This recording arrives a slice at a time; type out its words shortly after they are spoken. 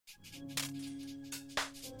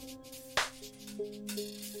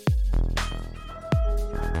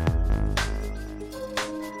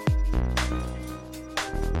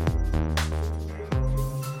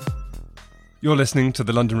You're listening to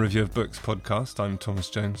the London Review of Books podcast. I'm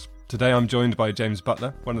Thomas Jones. Today I'm joined by James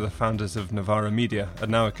Butler, one of the founders of Novara Media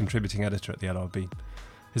and now a contributing editor at the LRB.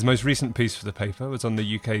 His most recent piece for the paper was on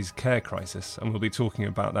the UK's care crisis, and we'll be talking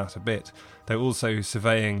about that a bit, though also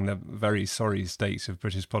surveying the very sorry state of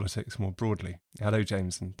British politics more broadly. Hello,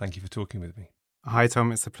 James, and thank you for talking with me. Hi,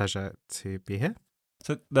 Tom. It's a pleasure to be here.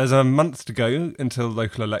 So there's a month to go until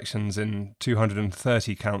local elections in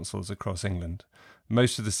 230 councils across England.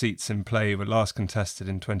 Most of the seats in play were last contested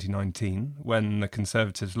in 2019, when the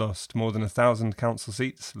Conservatives lost more than 1,000 council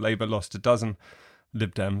seats, Labour lost a dozen,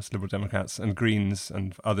 Lib Dems, Liberal Democrats and Greens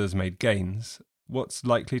and others made gains. What's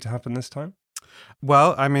likely to happen this time?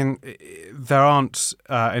 Well, I mean, there aren't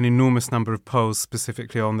an enormous number of polls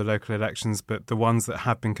specifically on the local elections, but the ones that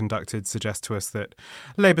have been conducted suggest to us that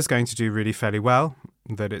Labour's going to do really fairly well,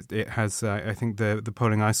 that it has, I think the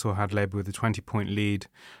polling I saw had Labour with a 20-point lead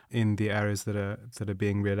in the areas that are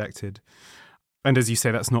being re-elected. And as you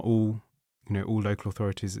say, that's not all local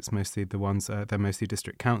authorities, it's mostly the ones, they're mostly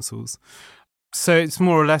district councils. So it's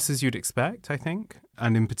more or less as you'd expect, I think.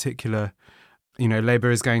 And in particular,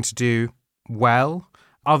 Labour is going to do well.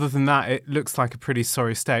 Other than that, it looks like a pretty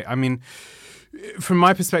sorry state. I mean, from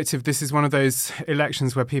my perspective, this is one of those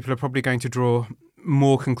elections where people are probably going to draw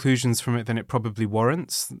more conclusions from it than it probably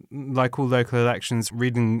warrants. Like all local elections,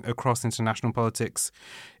 reading across international politics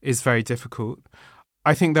is very difficult.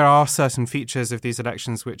 I think there are certain features of these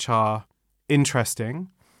elections which are interesting.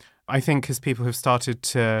 I think as people have started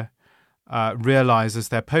to realise as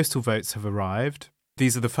their postal votes have arrived,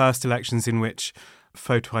 these are the first elections in which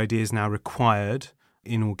photo ID is now required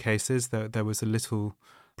in all cases. There was a little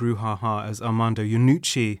brouhaha as Armando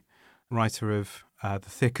Iannucci, writer of The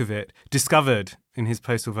Thick of It, discovered in his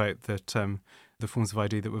postal vote that the forms of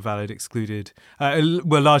ID that were valid excluded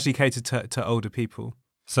were largely catered to older people.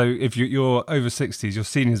 So if you're over 60s, your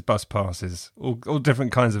seniors' bus passes, all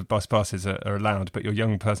different kinds of bus passes are allowed, but your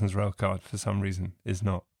young person's rail card for some reason is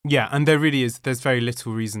not. Yeah, and there really is. There's very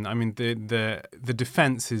little reason. I mean, the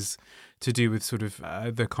defence is to do with sort of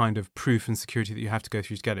the kind of proof and security that you have to go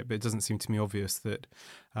through to get it, but it doesn't seem to me obvious that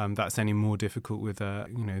that's any more difficult with the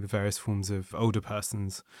various forms of older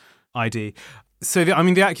persons' ID. So,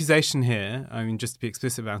 the accusation here, just to be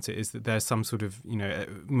explicit about it, is that there's some sort of, a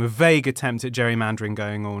vague attempt at gerrymandering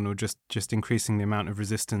going on, or just increasing the amount of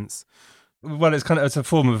resistance. Well, it's a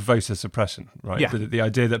form of voter suppression, right? Yeah. The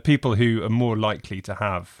idea that people who are more likely to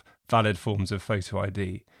have valid forms of photo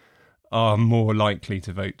ID are more likely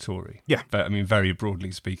to vote Tory. Yeah. But, very broadly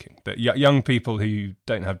speaking. That young people who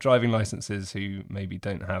don't have driving licences, who maybe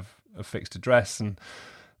don't have a fixed address and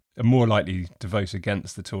are more likely to vote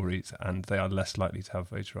against the Tories, and they are less likely to have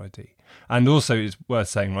voter ID. And also it's worth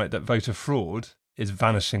saying, right, that voter fraud is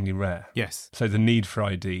vanishingly rare. Yes. So the need for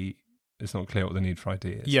ID, it's not clear what the need for ID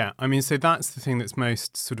is. Yeah, so that's the thing that's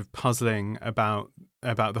most sort of puzzling about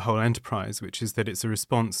the whole enterprise, which is that it's a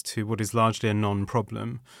response to what is largely a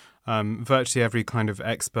non-problem. Virtually every kind of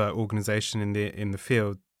expert organisation in the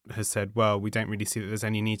field has said, well, we don't really see that there's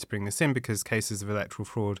any need to bring this in because cases of electoral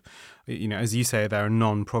fraud, as you say, they're a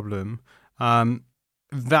non-problem.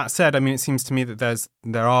 That said, it seems to me that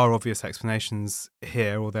there are obvious explanations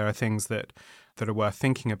here, or there are things that are worth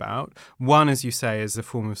thinking about. One, as you say, is a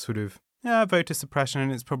form of sort of voter suppression,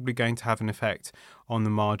 and it's probably going to have an effect on the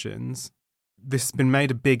margins. This has been made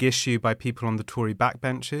a big issue by people on the Tory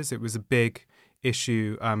backbenches. It was a big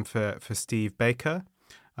issue for Steve Baker.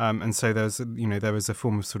 And so there was a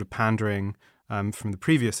form of sort of pandering from the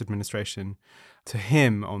previous administration to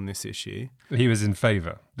him on this issue. He was in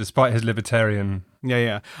favour, despite his libertarian...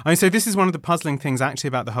 Yeah. So this is one of the puzzling things actually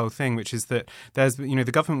about the whole thing, which is that there's, the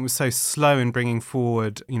government was so slow in bringing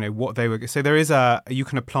forward, what they were... So there is you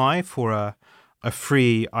can apply for a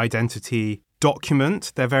free identity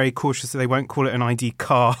document. They're very cautious that they won't call it an ID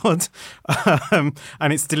card. And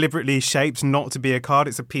it's deliberately shaped not to be a card.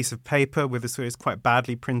 It's a piece of paper with it's quite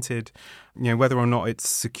badly printed, whether or not it's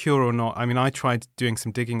secure or not. I tried doing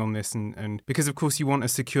some digging on this and because of course you want a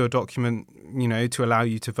secure document, to allow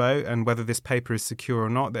you to vote, and whether this paper is secure or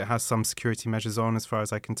not, that has some security measures on as far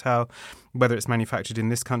as I can tell. Whether it's manufactured in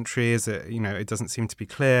this country, it doesn't seem to be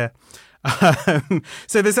clear.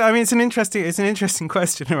 So there's, it's an interesting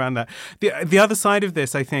question around that. The other side of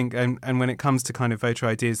this, I think, and when it comes to kind of voter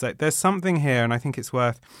ID, is that there's something here, and I think it's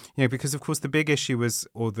worth, because of course the big issue was,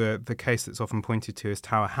 or the case that's often pointed to, is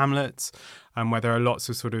Tower Hamlets, where there are lots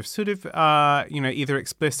of sort of either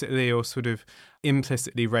explicitly or sort of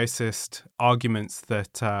implicitly racist arguments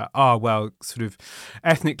that are sort of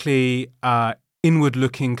ethnically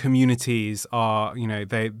inward-looking communities are,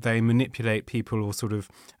 they manipulate people or sort of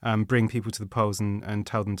bring people to the polls and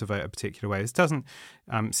tell them to vote a particular way. This doesn't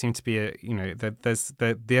seem to be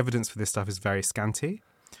the evidence for this stuff is very scanty.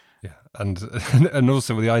 Yeah, and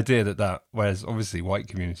also the idea that whereas obviously white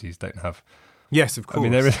communities don't have. Yes, of course. I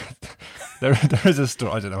mean, there is a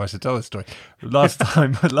story. I don't know. I should tell the story. Last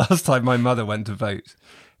time my mother went to vote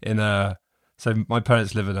so my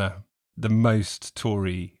parents live in the most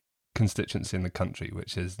Tory constituency in the country,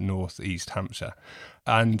 which is North East Hampshire,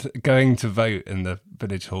 and going to vote in the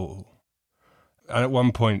village hall. And at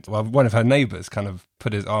one point, one of her neighbours kind of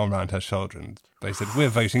put his arm around her shoulder and they said, "We're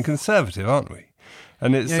voting Conservative, aren't we?"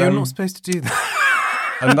 And it's you're not supposed to do that.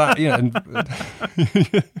 And that,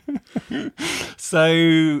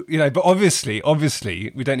 so, but obviously,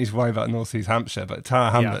 we don't need to worry about North East Hampshire, but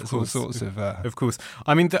Tower Hamlets, all sorts of... Of course.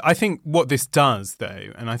 I mean, I think what this does,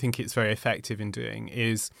 though, and I think it's very effective in doing,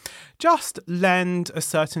 is just lend a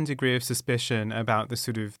certain degree of suspicion about the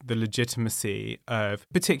sort of the legitimacy of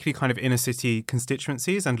particularly kind of inner city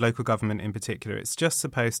constituencies and local government in particular. It's just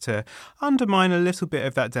supposed to undermine a little bit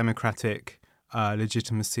of that democratic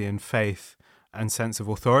legitimacy and faith and sense of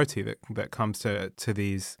authority that comes to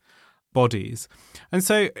these bodies. And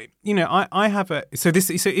so, I have so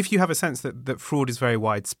if you have a sense that fraud is very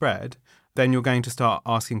widespread, then you're going to start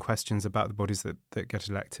asking questions about the bodies that get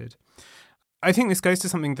elected. I think this goes to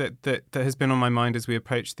something that has been on my mind as we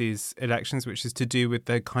approach these elections, which is to do with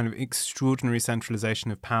the kind of extraordinary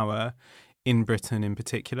centralisation of power in Britain in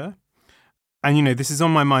particular. And, this is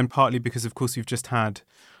on my mind partly because, of course, we've just had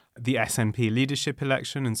the SNP leadership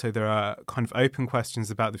election, and so there are kind of open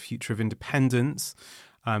questions about the future of independence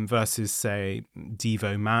versus, say,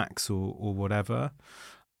 Devo Max or whatever.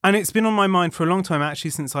 And it's been on my mind for a long time,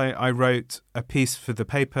 actually, since I wrote a piece for the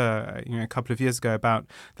paper, a couple of years ago about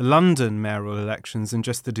the London mayoral elections and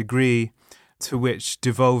just the degree to which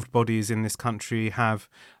devolved bodies in this country have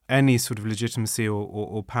any sort of legitimacy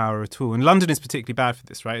or power at all. And London is particularly bad for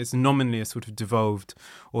this, right? It's nominally a sort of devolved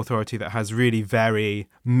authority that has really very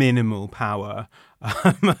minimal power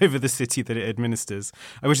over the city that it administers,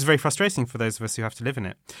 which is very frustrating for those of us who have to live in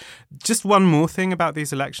it. Just one more thing about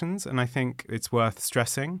these elections, and I think it's worth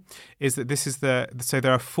stressing, is that so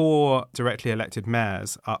there are 4 directly elected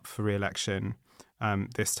mayors up for re-election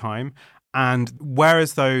this time. And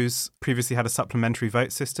whereas those previously had a supplementary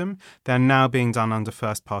vote system, they're now being done under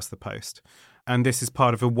first past the post. And this is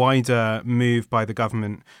part of a wider move by the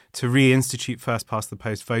government to reinstitute first past the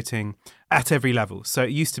post voting at every level. So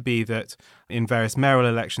it used to be that in various mayoral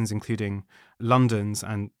elections, including London's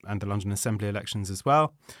and the London Assembly elections as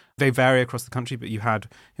well, they vary across the country, but you had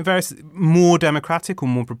various more democratic or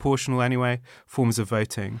more proportional anyway forms of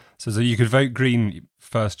voting. So you could vote Green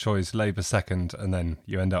first choice, Labour second, and then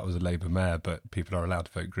you end up as a Labour mayor, but people are allowed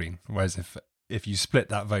to vote Green. Whereas if you split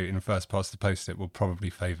that vote in first past the post, it will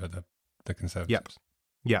probably favour the Conservatives.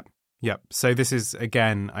 Yep. So this is,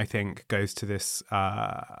 again, I think, goes to this,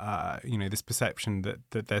 this perception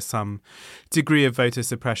that there's some degree of voter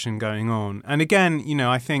suppression going on. And again,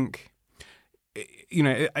 I think,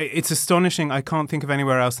 it's astonishing. I can't think of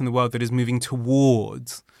anywhere else in the world that is moving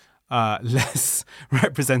towards less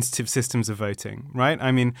representative systems of voting, right?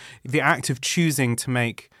 I mean, the act of choosing to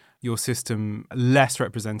make your system less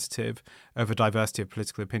representative of a diversity of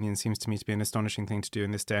political opinion seems to me to be an astonishing thing to do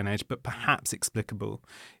in this day and age, but perhaps explicable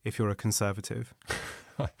if you're a conservative.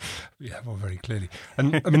 Yeah, well, very clearly.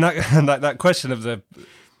 And I mean, that question of the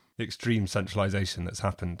extreme centralisation that's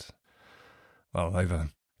happened, well, over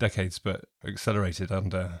decades, but accelerated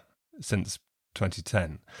since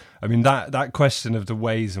 2010. I mean, that question of the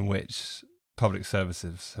ways in which public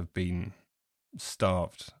services have been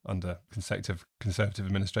starved under conservative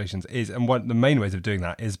administrations and one of the main ways of doing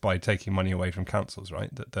that is by taking money away from councils, right?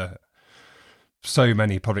 That so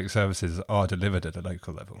many public services are delivered at a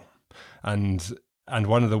local level, and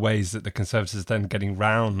one of the ways that the Conservatives are then getting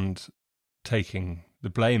round taking the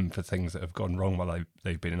blame for things that have gone wrong while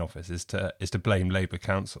they've been in office is to blame Labour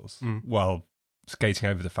councils while skating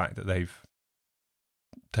over the fact that they've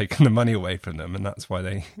taken the money away from them, and that's why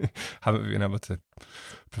they haven't been able to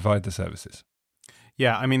provide the services.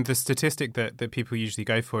 Yeah, I mean, the statistic that people usually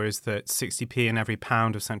go for is that 60p in every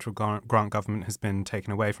pound of central grant government has been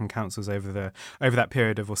taken away from councils over that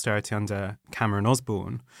period of austerity under Cameron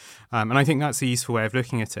Osborne. And I think that's a useful way of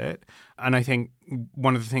looking at it. And I think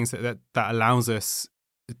one of the things that allows us,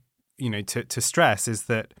 to stress is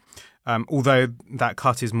that although that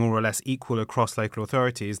cut is more or less equal across local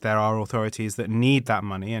authorities, there are authorities that need that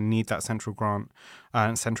money and need that central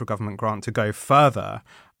government grant to go further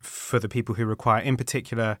for the people who require, in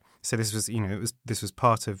particular. So this was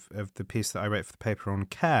part of the piece that I wrote for the paper on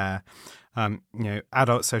care.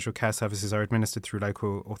 Adult social care services are administered through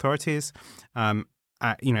local authorities, and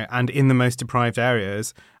in the most deprived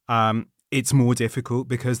areas, it's more difficult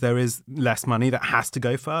because there is less money that has to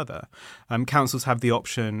go further. Councils have the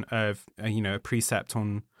option of a precept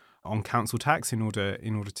on council tax in order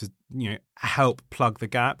to help plug the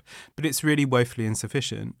gap, but it's really woefully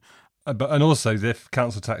insufficient. And also, if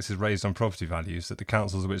council tax is raised on property values, that the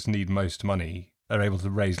councils which need most money are able to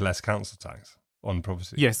raise less council tax on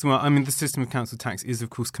property. Yes, well, I mean, the system of council tax is, of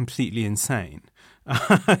course, completely insane.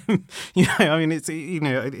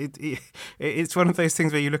 It's one of those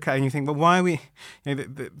things where you look at it and you think, well, why are we?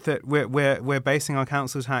 That we're basing our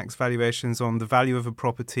council tax valuations on the value of a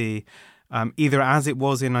property. Either as it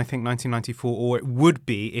was in, I think, 1994, or it would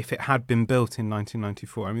be if it had been built in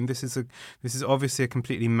 1994. I mean, this is obviously a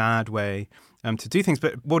completely mad way to do things.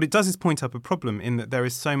 But what it does is point up a problem in that there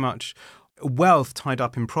is so much wealth tied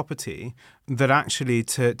up in property that actually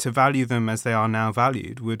to value them as they are now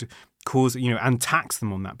valued would cause, and tax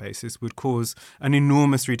them on that basis would cause an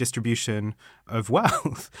enormous redistribution of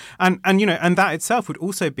wealth. And that itself would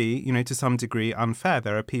also be, to some degree unfair.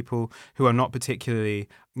 There are people who are not particularly,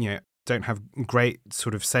 don't have great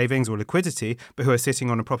sort of savings or liquidity, but who are sitting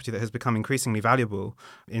on a property that has become increasingly valuable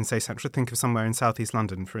in, say, central. Think of somewhere in southeast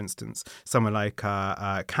London, for instance, somewhere like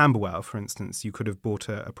Camberwell, for instance. You could have bought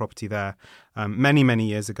a property there many, many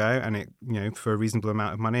years ago, and it, for a reasonable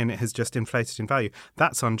amount of money, and it has just inflated in value.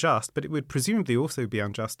 That's unjust, but it would presumably also be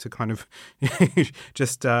unjust to kind of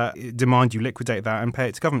just demand you liquidate that and pay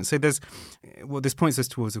it to government. So what this points us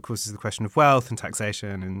towards, of course, is the question of wealth and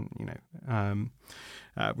taxation, and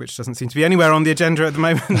which doesn't seem to be anywhere on the agenda at the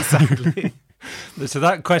moment, sadly. So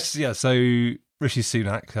that question, so Rishi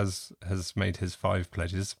Sunak has made his 5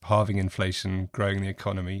 pledges: halving inflation, growing the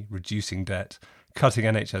economy, reducing debt, cutting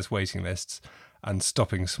NHS waiting lists, and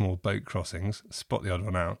stopping small boat crossings. Spot the odd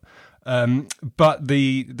one out. But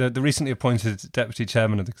the recently appointed deputy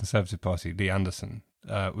chairman of the Conservative Party, Lee Anderson,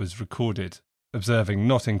 was recorded observing,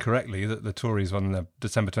 not incorrectly, that the Tories won the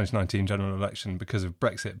December 2019 general election because of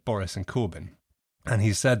Brexit, Boris and Corbyn. And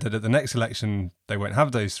he said that at the next election, they won't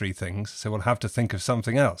have those 3 things, so we'll have to think of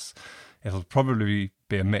something else. It'll probably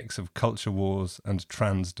be a mix of culture wars and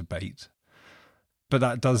trans debate. But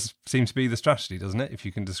that does seem to be the strategy, doesn't it? If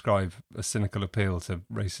you can describe a cynical appeal to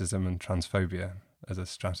racism and transphobia as a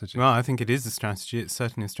strategy. Well, I think it is a strategy. It's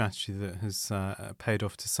certainly a strategy that has paid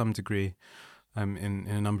off to some degree in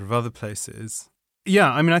a number of other places.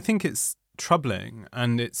 Yeah, I mean, I think it's troubling.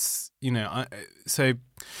 And it's, so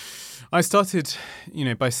I started,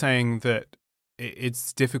 by saying that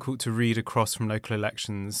it's difficult to read across from local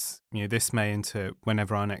elections, this May into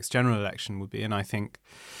whenever our next general election will be. And I think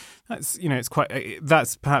that's,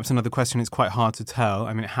 that's perhaps another question. It's quite hard to tell.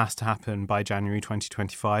 I mean, it has to happen by January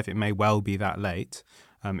 2025. It may well be that late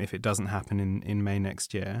if it doesn't happen in May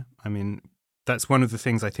next year. I mean, that's one of the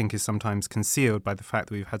things I think is sometimes concealed by the fact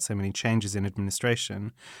that we've had so many changes in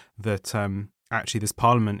administration that actually this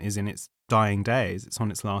parliament is in its dying days. It's on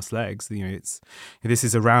its last legs. This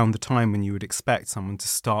is around the time when you would expect someone to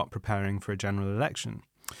start preparing for a general election.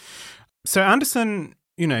 So Anderson,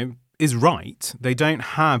 is right. They don't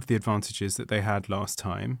have the advantages that they had last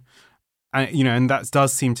time. And that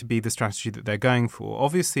does seem to be the strategy that they're going for.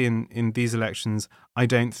 Obviously, in these elections, I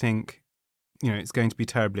don't think, it's going to be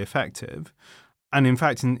terribly effective. And in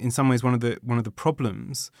fact, in some ways, one of the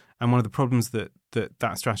problems, and one of the problems that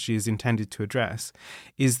strategy is intended to address,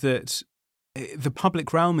 is that the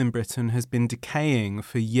public realm in Britain has been decaying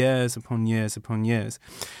for years upon years upon years.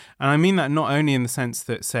 And I mean that not only in the sense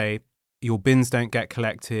that, say, your bins don't get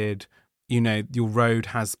collected, your road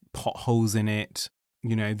has potholes in it,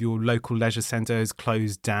 your local leisure centre is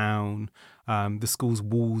closed down, the school's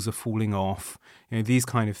walls are falling off, these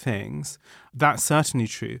kind of things. That's certainly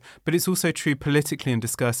true. But it's also true politically and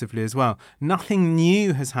discursively as well. Nothing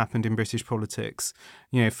new has happened in British politics,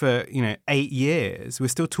 for, 8 years. We're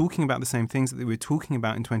still talking about the same things that we were talking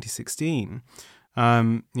about in 2016.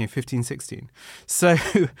 15, 16. So,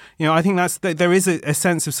 I think there is a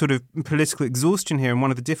sense of sort of political exhaustion here. And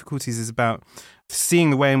one of the difficulties is about seeing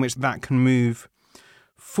the way in which that can move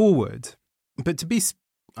forward. But to be,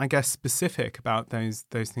 I guess, specific about those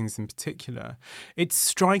things in particular, it's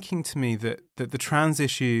striking to me that the trans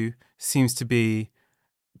issue seems to be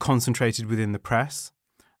concentrated within the press.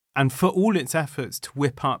 And for all its efforts to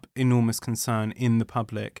whip up enormous concern in the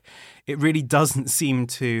public, it really doesn't seem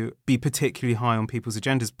to be particularly high on people's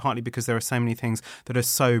agendas, partly because there are so many things that are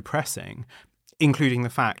so pressing, including the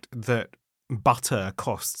fact that butter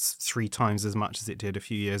costs 3 times as much as it did a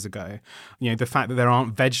few years ago. The fact that there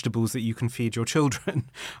aren't vegetables that you can feed your children.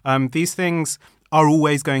 These things are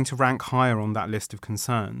always going to rank higher on that list of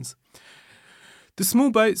concerns. The small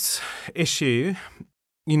boats issue,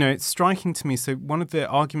 it's striking to me. So one of the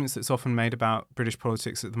arguments that's often made about British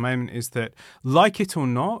politics at the moment is that, like it or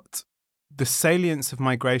not, the salience of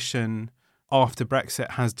migration after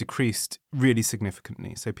Brexit has decreased really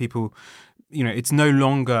significantly. So people, it's no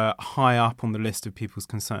longer high up on the list of people's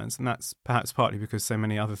concerns. And that's perhaps partly because so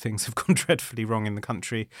many other things have gone dreadfully wrong in the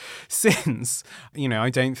country since. I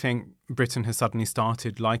don't think Britain has suddenly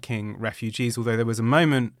started liking refugees, although there was a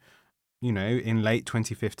moment, in late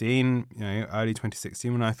 2015, early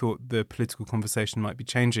 2016, when I thought the political conversation might be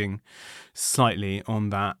changing slightly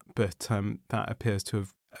on that, but that appears to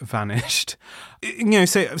have vanished.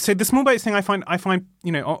 So the small boats thing, I find,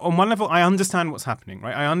 on one level, I understand what's happening,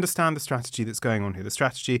 right? I understand the strategy that's going on here. The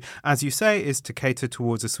strategy, as you say, is to cater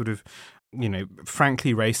towards a sort of,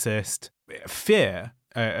 frankly racist fear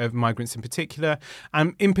of migrants in particular,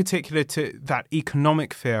 and in particular to that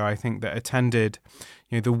economic fear, I think, that attended,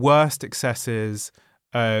 the worst excesses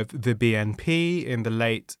of the BNP in the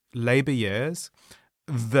late Labour years,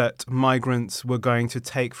 that migrants were going to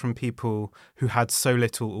take from people who had so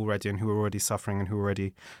little already and who were already suffering and who were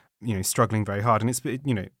already, struggling very hard. And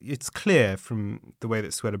it's clear from the way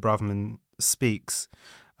that Suella Braverman speaks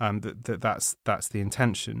that's the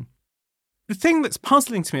intention. The thing that's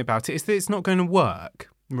puzzling to me about it is that it's not going to work,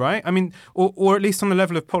 right? I mean, or at least on the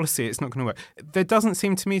level of policy, it's not going to work. There doesn't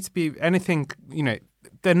seem to me to be anything,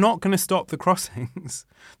 they're not going to stop the crossings.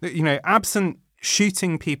 Absent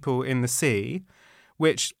shooting people in the sea,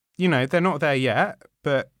 which, they're not there yet,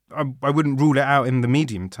 but I wouldn't rule it out in the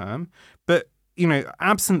medium term. But,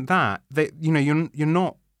 absent that, you're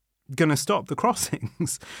not going to stop the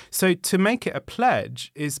crossings. So to make it a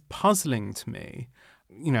pledge is puzzling to me.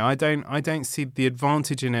 I don't see the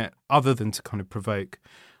advantage in it other than to kind of provoke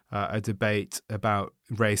a debate about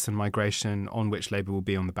race and migration on which Labour will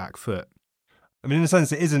be on the back foot. I mean, in a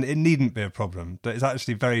sense, it needn't be a problem. There's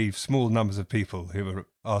actually very small numbers of people who are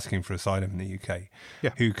asking for asylum in the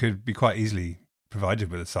UK who could be quite easily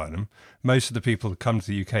provided with asylum. Most of the people come to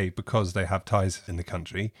the UK because they have ties in the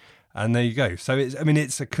country, and there you go. So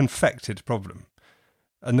it's a confected problem.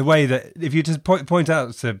 And the way that, if you just point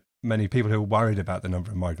out to many people who are worried about the number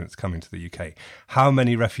of migrants coming to the UK, how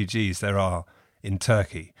many refugees there are in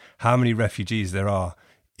Turkey, how many refugees there are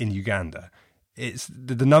in Uganda, it's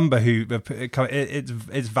the number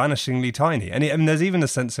it's vanishingly tiny. And there's even a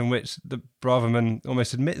sense in which the Braverman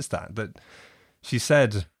almost admits that she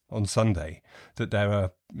said on Sunday that there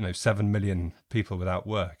are 7 million people without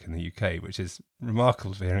work in the UK, which is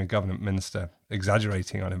remarkable to hear a government minister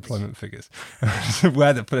exaggerating unemployment figures,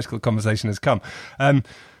 where the political conversation has come.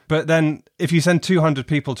 But then if you send 200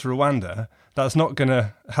 people to Rwanda, that's not going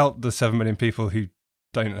to help the 7 million people who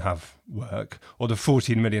don't have work, or the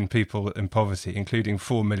 14 million people in poverty, including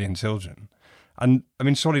 4 million children. And I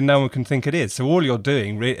mean, surely no one can think it is. So all you're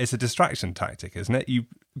doing is a distraction tactic, isn't it? You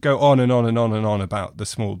go on and on and on and on about the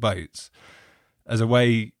small boats as a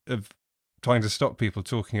way of trying to stop people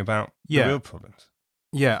talking about the real problems.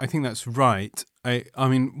 Yeah, I think that's right. I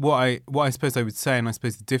mean, what I suppose I would say, and I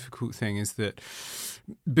suppose the difficult thing is that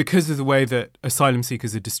because of the way that asylum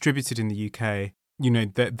seekers are distributed in the UK,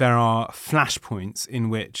 that there are flashpoints in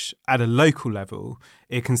which, at a local level,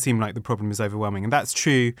 it can seem like the problem is overwhelming. And that's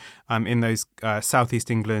true in those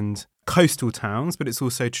southeast England coastal towns, but it's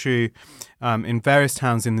also true in various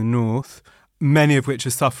towns in the north, many of which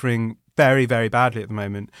are suffering very, very badly at the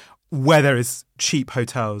moment, where there are cheap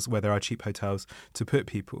hotels to put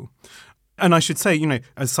people. And I should say,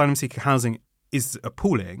 asylum seeker housing is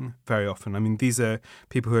appalling very often. I mean, these are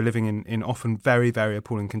people who are living in often very, very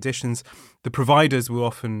appalling conditions. The providers will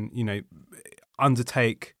often,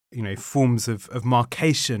 undertake, forms of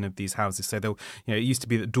marcation of these houses. So they'll, it used to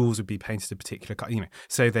be that doors would be painted a particular color,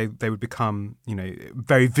 so they would become,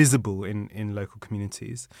 very visible in local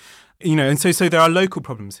communities. And so there are local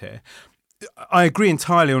problems here. I agree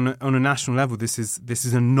entirely on a national level. This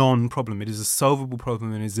is a non-problem. It is a solvable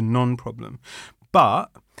problem and it is a non-problem.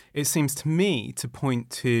 But it seems to me to point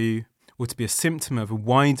to, or to be a symptom of, a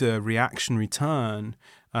wider reactionary turn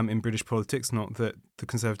in British politics. Not that the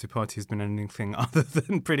Conservative Party has been anything other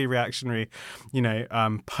than pretty reactionary,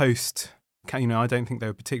 post. I don't think they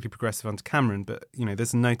were particularly progressive under Cameron, but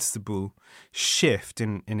there's a noticeable shift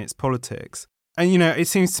in its politics. And, it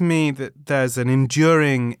seems to me that there's an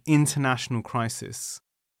enduring international crisis,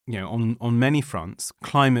 on many fronts,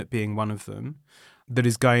 climate being one of them, that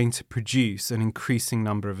is going to produce an increasing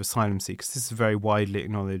number of asylum seekers. This is a very widely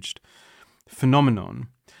acknowledged phenomenon.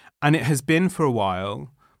 And it has been for a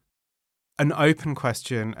while an open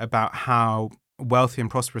question about how wealthy and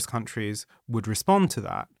prosperous countries would respond to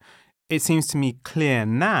that. It seems to me clear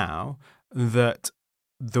now that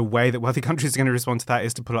the way that wealthy countries are going to respond to that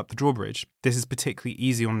is to pull up the drawbridge. This is particularly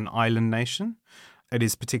easy on an island nation. It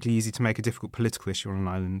is particularly easy to make a difficult political issue on an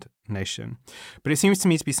island nation. But it seems to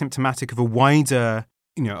me to be symptomatic of a wider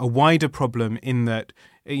problem in that,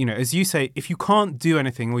 as you say, if you can't do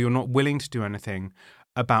anything or you're not willing to do anything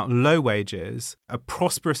about low wages, a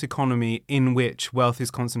prosperous economy in which wealth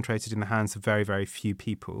is concentrated in the hands of very, very few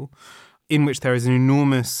people, in which there is an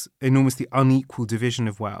enormously unequal division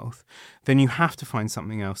of wealth, then you have to find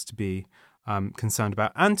something else to be concerned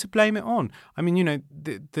about and to blame it on. I mean,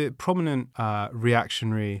 the prominent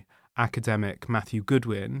reactionary academic Matthew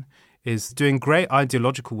Goodwin is doing great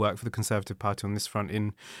ideological work for the Conservative Party on this front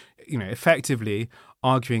in, effectively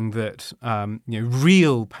arguing that,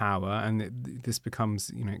 real power, and this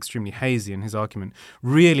becomes, extremely hazy in his argument,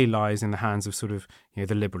 really lies in the hands of sort of,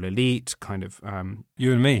 the liberal elite, kind of...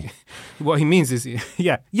 you and me. What he means is,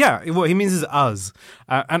 what he means is us.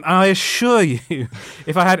 And I assure you,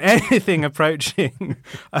 if I had anything approaching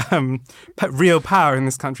real power in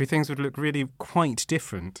this country, things would look really quite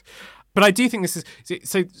different. But I do think this is...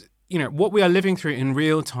 So, what we are living through in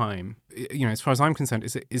real time, as far as I'm concerned,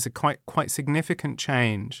 is a quite significant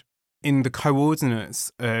change in the coordinates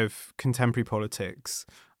of contemporary politics.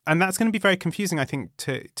 And that's going to be very confusing, I think,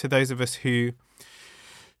 to those of us who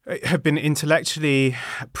have been intellectually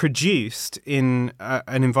produced in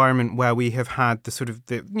an environment where we have had the sort of,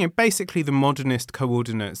 basically the modernist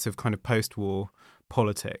coordinates of kind of post-war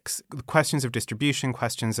politics, questions of distribution,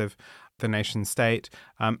 questions of the nation state,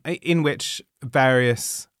 in which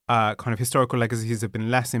various kind of historical legacies have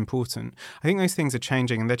been less important. I think those things are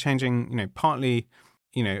changing, and they're changing, partly,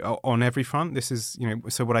 on every front. This is,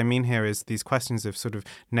 so what I mean here is these questions of sort of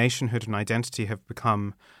nationhood and identity have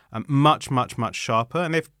become much, much, much sharper,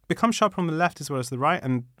 and they've become sharper on the left as well as the right.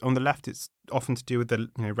 And on the left, it's often to do with the,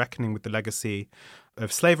 reckoning with the legacy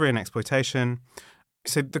of slavery and exploitation.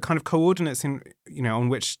 So the kind of coordinates in, on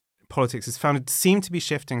which politics is founded seem to be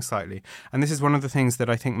shifting slightly. And this is one of the things that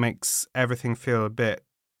I think makes everything feel a bit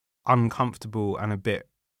uncomfortable and a bit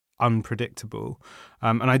unpredictable.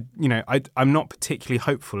 And I'm not particularly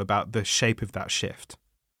hopeful about the shape of that shift.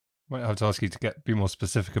 Might have to ask you to be more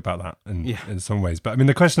specific about that in some ways. But I mean,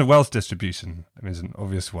 the question of wealth distribution is an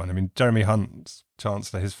obvious one. I mean, Jeremy Hunt's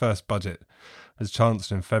Chancellor, his first budget as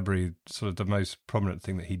Chancellor in February, sort of the most prominent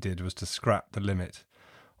thing that he did was to scrap the limit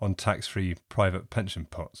on tax-free private pension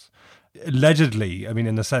pots. Allegedly, I mean,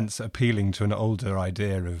 in a sense, appealing to an older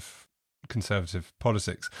idea of Conservative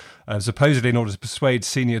politics, supposedly in order to persuade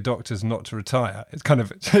senior doctors not to retire. It's kind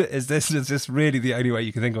of, is this really the only way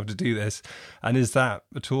you can think of to do this? And is that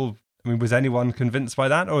at all, I mean, was anyone convinced by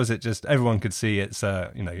that? Or is it just everyone could see it's,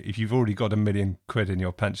 if you've already got £1 million in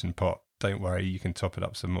your pension pot, don't worry, you can top it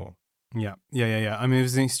up some more. Yeah. I mean, it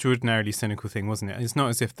was an extraordinarily cynical thing, wasn't it? It's not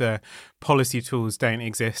as if the policy tools don't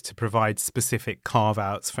exist to provide specific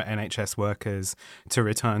carve-outs for NHS workers to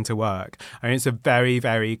return to work. I mean, it's a very,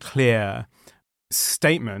 very clear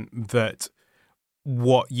statement that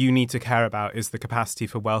what you need to care about is the capacity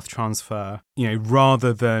for wealth transfer,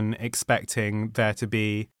 rather than expecting there to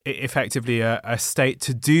be effectively a state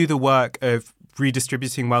to do the work of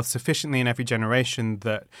redistributing wealth sufficiently in every generation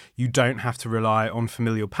that you don't have to rely on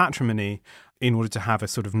familial patrimony in order to have a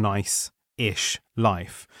sort of nice-ish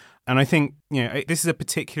life. And I think, this is a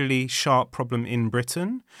particularly sharp problem in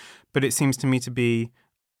Britain, but it seems to me to be,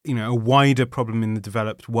 a wider problem in the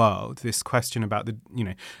developed world, this question about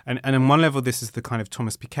and on one level, this is the kind of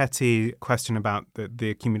Thomas Piketty question about the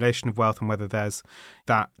accumulation of wealth and whether there's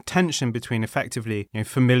that tension between effectively,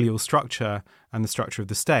 familial structure and the structure of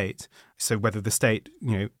the state. So whether the state,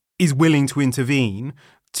 is willing to intervene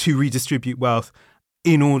to redistribute wealth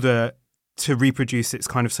in order to reproduce its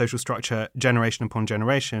kind of social structure generation upon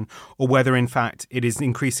generation, or whether in fact it is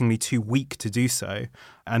increasingly too weak to do so,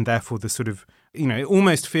 and therefore the sort of, it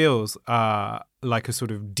almost feels like a sort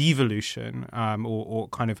of devolution or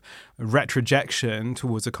kind of retrojection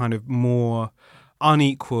towards a kind of more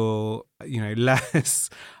unequal, less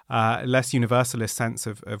universalist sense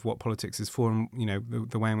of what politics is for, and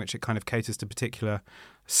the way in which it kind of caters to particular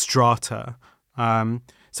strata.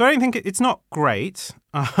 So I don't think it's not great.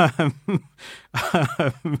 It's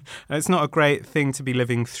not a great thing to be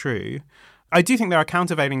living through. I do think there are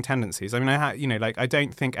countervailing tendencies. I mean, I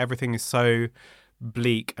don't think everything is so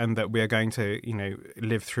bleak and that we are going to,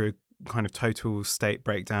 live through a kind of total state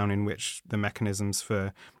breakdown in which the mechanisms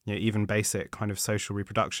for even basic kind of social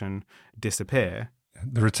reproduction disappear.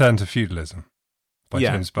 The Return to Feudalism by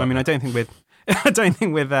James Butler. I mean, I don't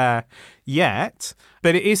think we're there yet,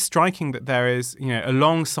 but it is striking that there is,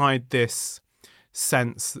 alongside this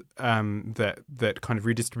sense that kind of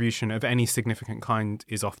redistribution of any significant kind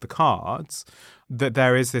is off the cards, that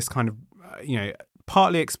there is this kind of,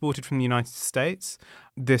 partly exported from the United States,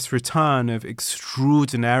 this return of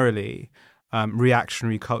extraordinarily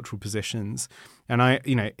reactionary cultural positions. And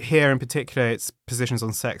here in particular, it's positions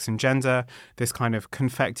on sex and gender, this kind of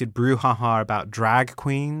confected brouhaha about drag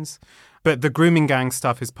queens. But the grooming gang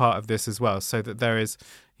stuff is part of this as well, so that there is,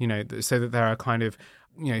 so that there are kind of,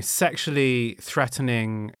 sexually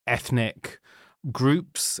threatening ethnic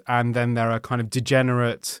groups, and then there are kind of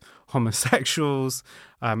degenerate homosexuals,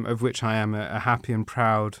 of which I am a happy and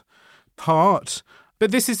proud part.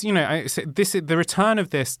 But this is, the return of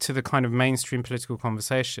this to the kind of mainstream political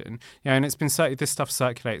conversation, and it's been this stuff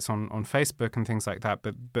circulates on Facebook and things like that.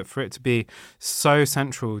 But for it to be so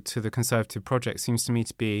central to the Conservative project seems to me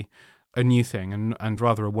to be a new thing and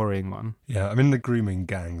rather a worrying one. Yeah, I mean, the grooming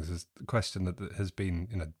gangs is a question that has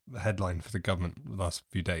been a headline for the government the last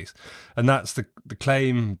few days. And that's the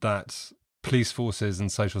claim that police forces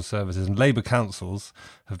and social services and Labour councils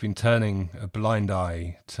have been turning a blind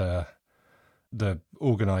eye to the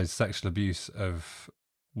organised sexual abuse of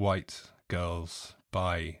white girls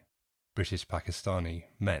by British Pakistani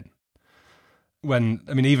men. When,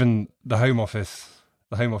 I mean, even the Home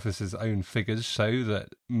Office's own figures show that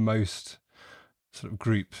most sort of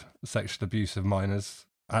group sexual abuse of minors,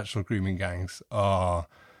 actual grooming gangs, are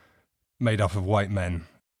made up of white men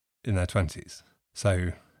in their 20s.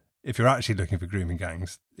 So if you're actually looking for grooming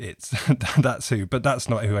gangs, it's that's who. But that's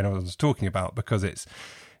not who anyone's talking about, because it's,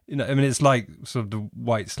 it's like sort of the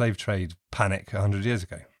white slave trade panic 100 years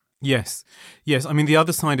ago. Yes. I mean, the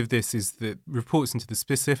other side of this is that reports into the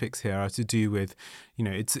specifics here are to do with,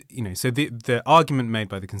 so the argument made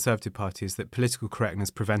by the Conservative Party is that political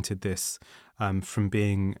correctness prevented this from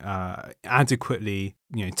being adequately,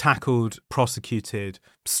 tackled, prosecuted,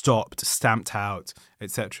 stopped, stamped out,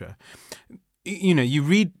 etc. You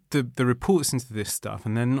read the reports into this stuff,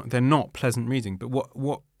 and they're not pleasant reading. But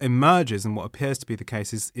what emerges and what appears to be the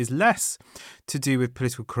case is less to do with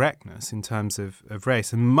political correctness in terms of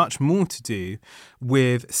race, and much more to do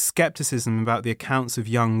with scepticism about the accounts of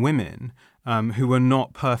young women who were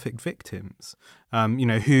not perfect victims,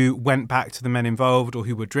 who went back to the men involved, or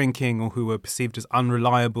who were drinking, or who were perceived as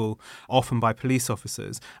unreliable, often by police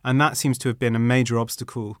officers. And that seems to have been a major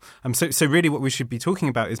obstacle. So really what we should be talking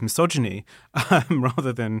about is misogyny,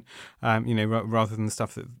 rather than the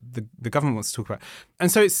stuff that the government wants to talk about.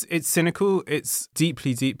 And so it's cynical, it's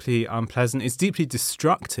deeply, deeply unpleasant, it's deeply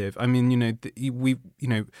destructive. I mean,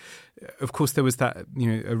 of course there was that,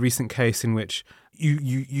 a recent case in which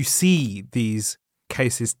you see these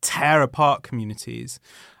cases tear apart communities,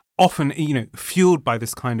 often, fueled by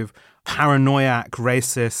this kind of paranoiac,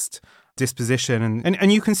 racist disposition.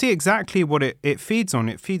 And you can see exactly what it feeds on.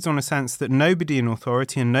 It feeds on a sense that nobody in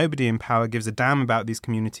authority and nobody in power gives a damn about these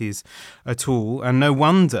communities at all. And no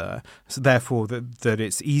wonder, therefore, that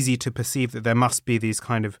it's easy to perceive that there must be these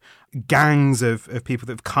kind of gangs of people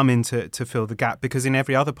that have come in to fill the gap, because in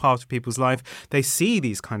every other part of people's life, they see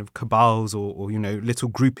these kind of cabals or little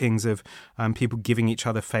groupings of people giving each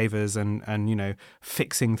other favours and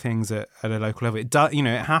fixing things at a local level. It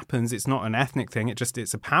happens. It's not an ethnic thing.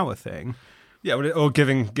 It's a power thing. Yeah, or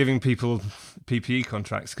giving people PPE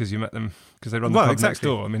contracts because you met them because they run the pub next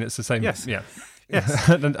door. I mean, it's the same. Yes. Yeah. Yes.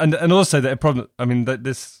 and also that problem. I mean, that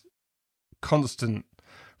this constant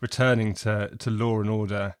returning to law and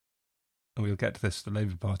order, and we'll get to this for the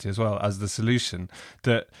Labour Party as well, as the solution.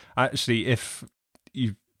 That actually, if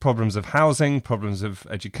you problems of housing, problems of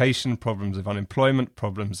education, problems of unemployment,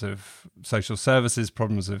 problems of social services,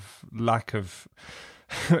 problems of lack of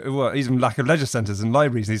well, even lack of leisure centres and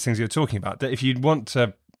libraries, these things you're talking about, that if you'd want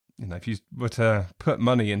to, if you were to put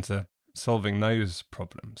money into solving those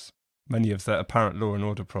problems, many of the apparent law and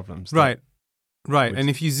order problems. Right. And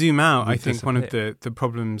if you zoom out, I think disappear. one of the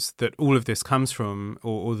problems that all of this comes from,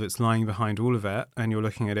 or that's lying behind all of it, and you're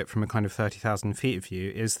looking at it from a kind of 30,000 feet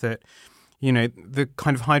view, is that, the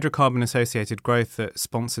kind of hydrocarbon-associated growth that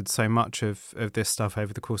sponsored so much of this stuff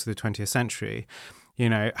over the course of the 20th century,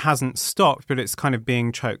 hasn't stopped, but it's kind of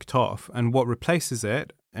being choked off. And what replaces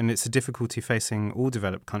it, and it's a difficulty facing all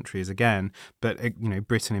developed countries again, but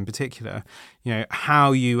Britain in particular,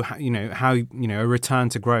 how a return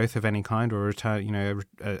to growth of any kind, or a return,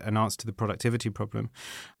 an answer to the productivity problem,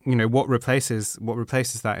 what replaces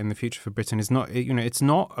that in the future for Britain is not, it's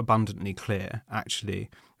not abundantly clear, actually.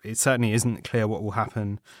 It certainly isn't clear what will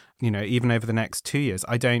happen, even over the next 2 years.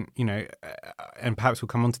 I don't, and perhaps we'll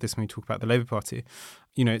come on to this when we talk about the Labour Party,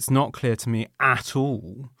 it's not clear to me at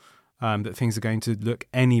all that things are going to look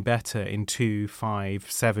any better in 2, 5,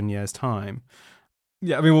 7 years' time.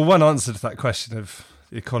 Yeah, I mean, well, one answer to that question of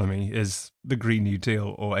the economy is the Green New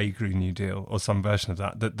Deal, or a Green New Deal, or some version of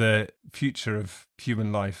that the future of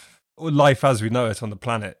human life, or life as we know it on the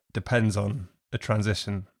planet, depends on a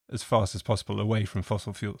transition as fast as possible away from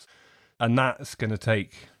fossil fuels. And that's going to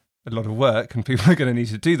take a lot of work, and people are going to need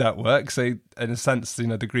to do that work. So in a sense,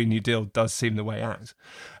 the Green New Deal does seem the way out.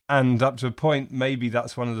 And up to a point, maybe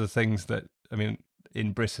that's one of the things that, I mean,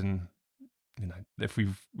 in Britain, if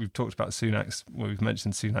we've talked about Sunak's, we've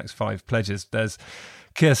mentioned Sunak's 5 pledges, there's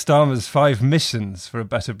Keir Starmer's 5 missions for a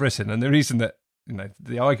better Britain. And the reason that,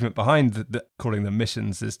 the argument behind calling them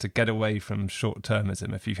missions is to get away from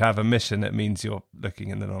short-termism. If you have a mission, it means you're looking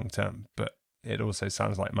in the long term. But it also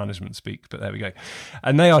sounds like management speak, but there we go.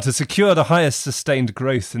 And they are to secure the highest sustained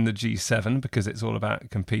growth in the G7, because it's all about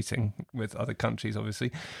competing with other countries,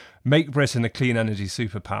 obviously. Make Britain a clean energy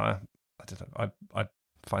superpower. I don't know, I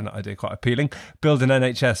find that idea quite appealing. Build an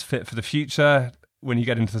NHS fit for the future. When you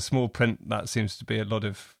get into the small print, that seems to be a lot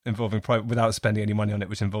of involving private without spending any money on it,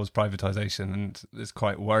 which involves privatisation, and it's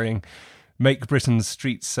quite worrying. Make Britain's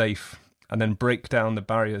streets safe, and then break down the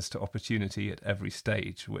barriers to opportunity at every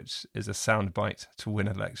stage, which is a soundbite to win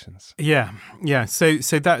elections. Yeah. So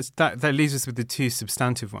that leaves us with the 2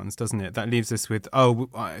 substantive ones, doesn't it? That leaves us with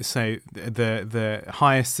so the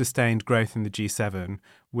highest sustained growth in the G7,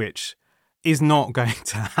 which is not going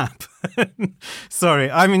to happen. Sorry,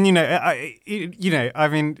 I mean, I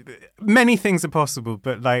mean, many things are possible,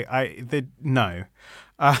 but no.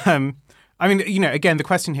 I mean, again, the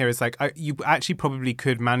question here is you actually probably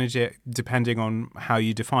could manage it depending on how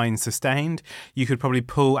you define sustained. You could probably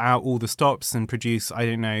pull out all the stops and produce,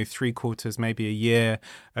 3 quarters, maybe a year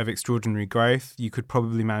of extraordinary growth. You could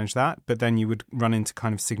probably manage that, but then you would run into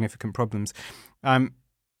kind of significant problems.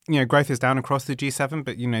 Growth is down across the G7,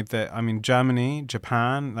 but, Germany,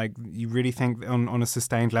 Japan, you really think on a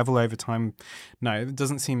sustained level over time? No, it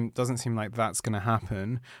doesn't seem like that's going to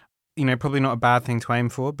happen. Probably not a bad thing to aim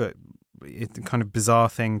for, but it's a kind of bizarre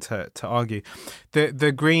thing to argue.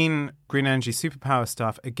 The green energy superpower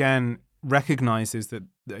stuff, again, recognises that,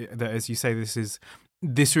 as you say,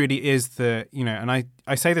 this really is the, and I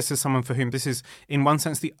say this as someone for whom this is, in one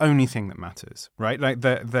sense, the only thing that matters, right?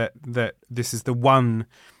 That this is the one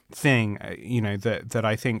thing, that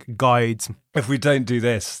I think guides. If we don't do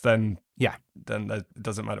this, then then it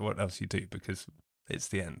doesn't matter what else you do, because it's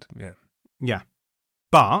the end. Yeah.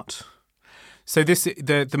 But so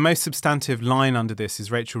the most substantive line under this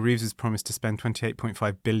is Rachel Reeves's promise to spend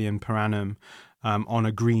 $28.5 billion per annum on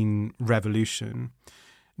a green revolution.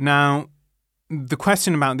 Now, the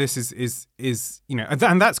question about this is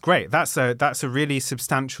and that's great. That's a really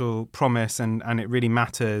substantial promise, and it really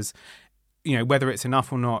matters. Whether it's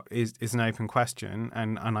enough or not is an open question,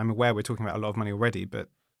 and I'm aware we're talking about a lot of money already, but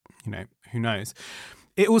who knows.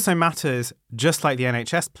 It also matters, just like the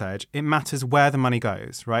NHS pledge, it matters where the money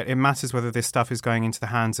goes, right? It matters whether this stuff is going into the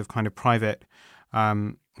hands of kind of private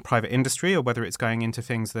industry, or whether it's going into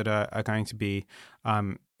things that are going to be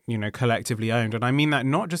collectively owned. And I mean that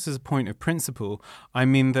not just as a point of principle. I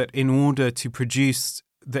mean that in order for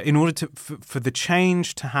the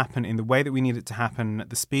change to happen in the way that we need it to happen,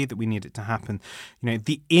 at the speed that we need it to happen,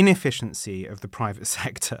 the inefficiency of the private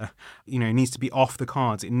sector, needs to be off the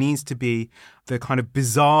cards. It needs to be the kind of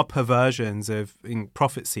bizarre perversions of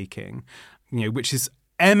profit seeking, which is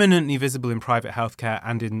eminently visible in private healthcare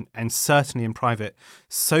and certainly in private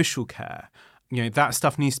social care. That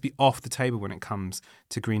stuff needs to be off the table when it comes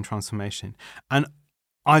to green transformation. And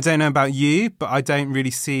I don't know about you, but I don't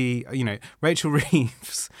really see, Rachel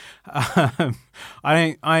Reeves. I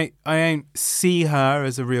don't see her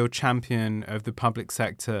as a real champion of the public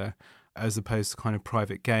sector as opposed to kind of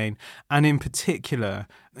private gain. And in particular,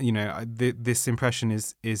 this impression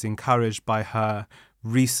is encouraged by her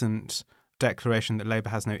recent declaration that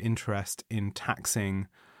Labour has no interest in taxing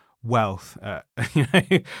wealth.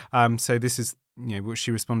 So this is what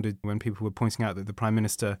she responded when people were pointing out that the Prime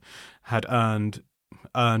Minister had earned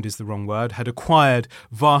is the wrong word, had acquired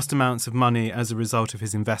vast amounts of money as a result of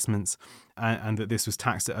his investments, and that this was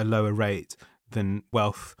taxed at a lower rate than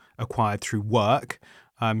wealth acquired through work.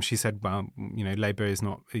 She said, well, Labour is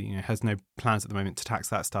not, has no plans at the moment to tax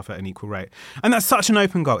that stuff at an equal rate. And that's such an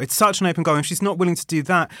open goal. It's such an open goal. And if she's not willing to do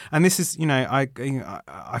that, and this is,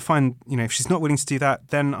 I find, if she's not willing to do that,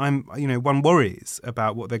 then one worries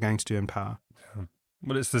about what they're going to do in power.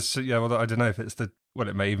 Well, it's this, I don't know if it's it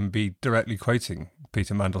may even be directly quoting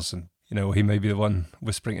Peter Mandelson, or he may be the one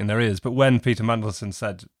whispering in their ears. But when Peter Mandelson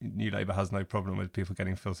said New Labour has no problem with people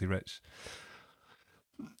getting filthy rich,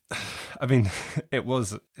 I mean, it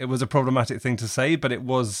was a problematic thing to say, but it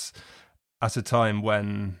was at a time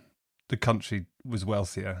when the country was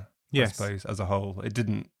wealthier, yes. I suppose, as a whole. It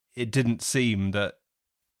didn't seem that,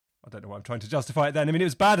 I don't know why I'm trying to justify it then. I mean, it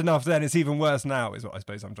was bad enough then, it's even worse now, is what I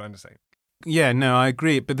suppose I'm trying to say. Yeah, no, I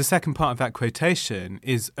agree. But the second part of that quotation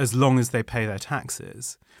is as long as they pay their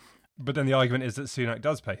taxes. But then the argument is that Sunak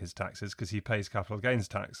does pay his taxes because he pays capital gains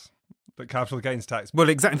tax. But capital gains tax... Well,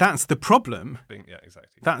 exactly. That's the problem. Yeah,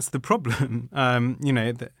 exactly. That's the problem.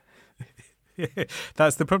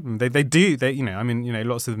 That's the problem. They do.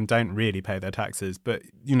 Lots of them don't really pay their taxes, but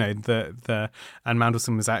and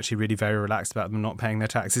Mandelson was actually really very relaxed about them not paying their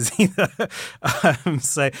taxes either.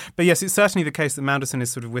 But yes, it's certainly the case that Mandelson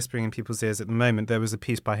is sort of whispering in people's ears at the moment. There was a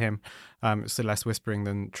piece by him, so less whispering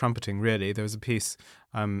than trumpeting, really. There was a piece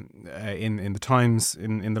in the Times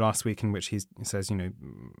in the last week in which he says,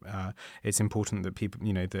 it's important that people,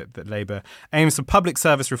 that Labour aims for public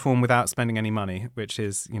service reform without spending any money, which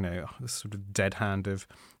is, a sort of dead hand of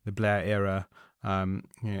the Blair era,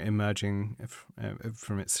 emerging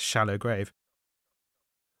from its shallow grave.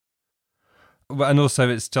 Well, and also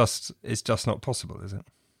it's just not possible, is it?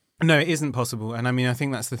 No, it isn't possible. And I mean, I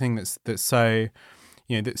think that's the thing that's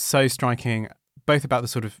so striking, both about the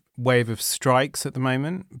sort of wave of strikes at the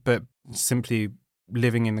moment, but simply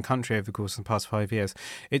living in the country over the course of the past 5 years.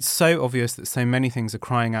 It's so obvious that so many things are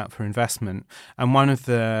crying out for investment. And one of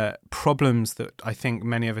the problems that I think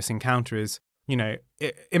many of us encounter is,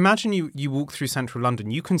 imagine you walk through central London,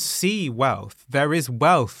 you can see wealth. There is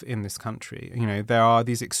wealth in this country. There are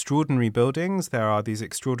these extraordinary buildings. There are these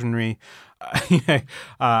extraordinary,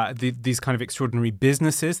 these kind of extraordinary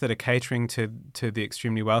businesses that are catering to the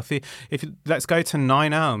extremely wealthy. Let's go to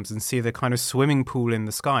Nine Elms and see the kind of swimming pool in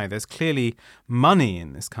the sky. There's clearly money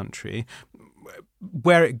in this country.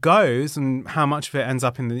 Where it goes and how much of it ends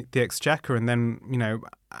up in the exchequer, and then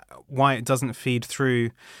why it doesn't feed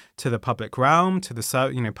through to the public realm, to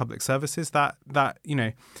the public services.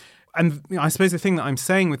 And I suppose the thing that I'm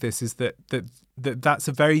saying with this is that's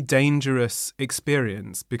a very dangerous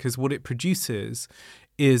experience, because what it produces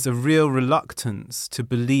is a real reluctance to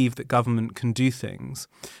believe that government can do things.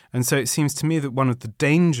 And so it seems to me that one of the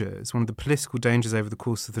political dangers over the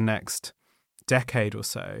course of the next decade or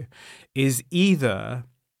so is either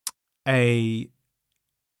a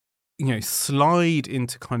slide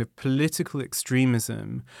into kind of political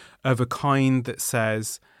extremism of a kind that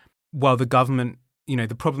says, well, the government,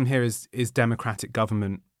 the problem here is democratic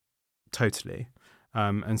government totally.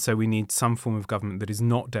 And so we need some form of government that is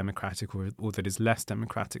not democratic or that is less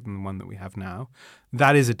democratic than the one that we have now.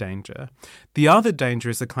 That is a danger. The other danger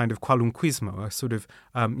is a kind of qualunquismo, a sort of,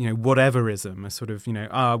 whateverism, a sort of,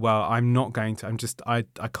 I'm not going to,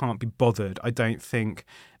 I can't be bothered. I don't think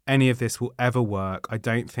any of this will ever work. I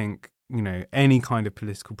don't think, any kind of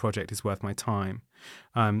political project is worth my time.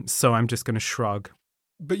 So I'm just going to shrug.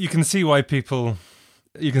 But you can see why people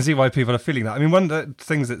are feeling that. I mean, one of the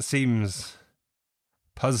things that seems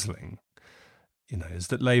puzzling, is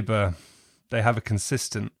that Labour, they have a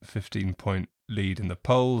consistent 15-point lead in the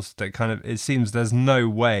polls. It seems there's no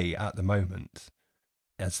way at the moment,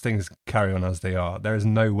 as things carry on as they are, there is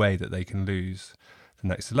no way that they can lose the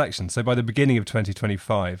next election. So by the beginning of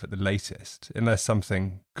 2025, at the latest, unless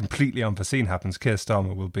something completely unforeseen happens, Keir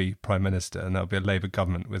Starmer will be Prime Minister and there'll be a Labour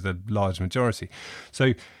government with a large majority.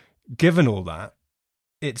 So given all that,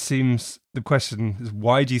 it seems the question is,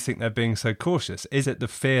 why do you think they're being so cautious? Is it the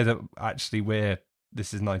fear that actually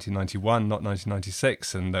this is 1991, not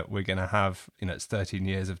 1996, and that we're going to have, it's 13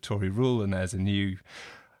 years of Tory rule and there's a new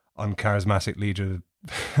uncharismatic leader,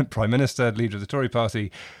 Prime Minister, leader of the Tory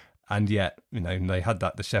party, and yet, they had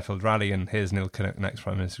the Sheffield rally and here's Neil Kinnock, next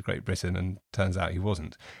Prime Minister of Great Britain, and turns out he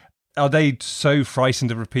wasn't. Are they so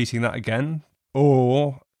frightened of repeating that again?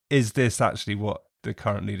 Or is this actually what the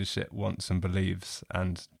current leadership wants and believes,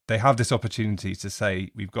 and they have this opportunity to say,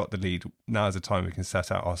 we've got the lead, now is the time we can set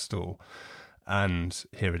out our stall, and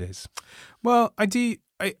here it is? Well, I do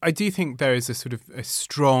think there is a sort of a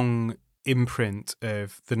strong imprint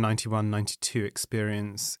of the 91-92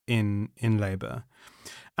 experience in Labour.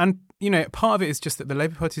 And, part of it is just that the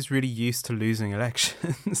Labour Party is really used to losing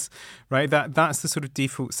elections, right? That's the sort of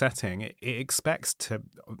default setting. It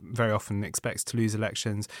very often expects to lose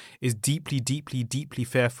elections, is deeply, deeply, deeply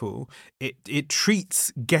fearful. It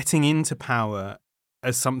treats getting into power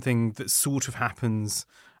as something that sort of happens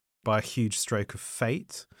by a huge stroke of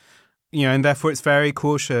fate, and therefore it's very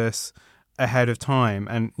cautious ahead of time.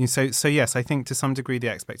 And so yes, I think to some degree the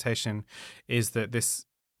expectation is that this,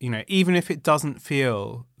 even if it doesn't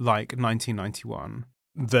feel like 1991,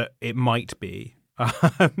 that it might be.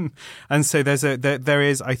 And so there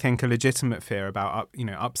is, I think, a legitimate fear about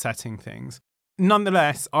upsetting things.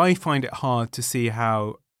 Nonetheless, I find it hard to see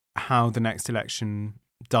how the next election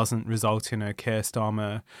doesn't result in a Keir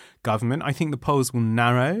Starmer government. I think the polls will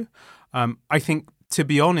narrow. I think, to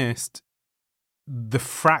be honest, the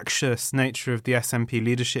fractious nature of the SNP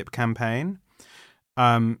leadership campaign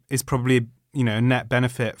is probably a net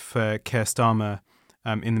benefit for Keir Starmer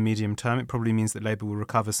in the medium term. It probably means that Labour will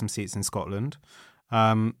recover some seats in Scotland.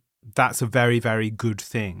 That's a very, very good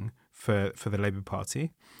thing for the Labour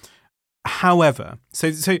Party. However,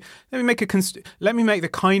 so let me make the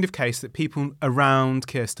kind of case that people around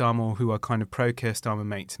Keir Starmer who are kind of pro Keir Starmer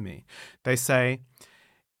make to me. They say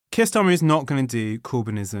Keir Starmer is not going to do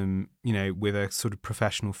Corbynism, with a sort of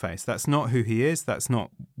professional face. That's not who he is. That's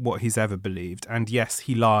not what he's ever believed. And yes,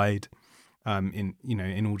 he lied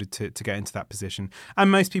in order to get into that position.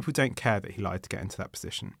 And most people don't care that he lied to get into that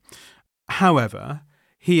position. However,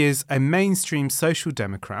 he is a mainstream social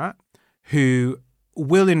democrat who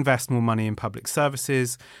will invest more money in public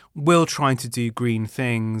services, will try to do green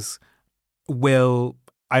things, will,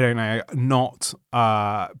 not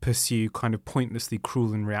pursue kind of pointlessly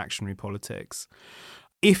cruel and reactionary politics.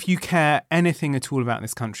 If you care anything at all about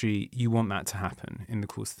this country, you want that to happen in the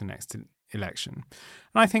course of the next election.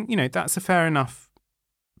 And I think, that's a fair enough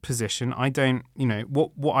position. I don't,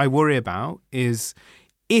 what I worry about is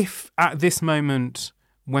if at this moment,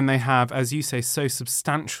 when they have, as you say, so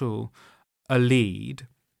substantial a lead,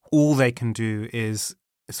 all they can do is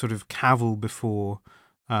sort of cavil before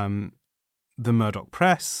the Murdoch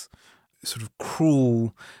press, sort of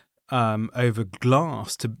crawl over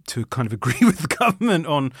glass to kind of agree with the government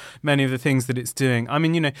on many of the things that it's doing. I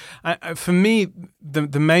mean, for me,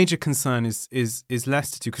 the major concern is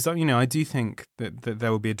less to do, because, I do think that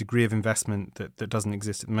there will be a degree of investment that doesn't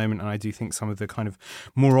exist at the moment. And I do think some of the kind of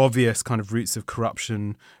more obvious kind of routes of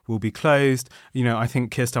corruption will be closed. I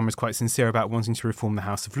think Keir Starmer is quite sincere about wanting to reform the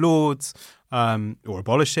House of Lords, or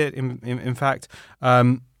abolish it, in fact.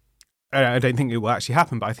 I don't think it will actually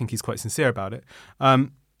happen, but I think he's quite sincere about it.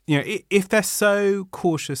 If they're so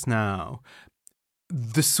cautious now,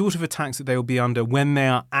 the sort of attacks that they will be under when they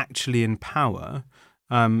are actually in power,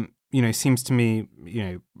 seems to me,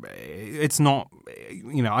 it's not,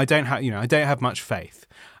 I don't have much faith,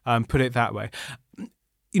 put it that way.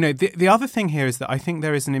 The other thing here is that I think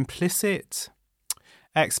there is an implicit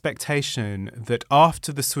expectation that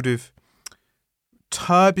after the sort of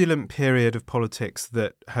turbulent period of politics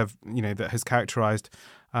that has characterized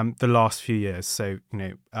the last few years, so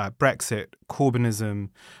Brexit, Corbynism,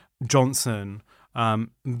 Johnson,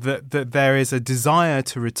 that there is a desire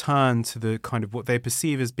to return to the kind of what they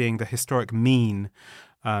perceive as being the historic mean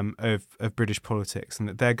of British politics, and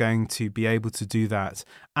that they're going to be able to do that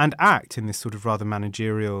and act in this sort of rather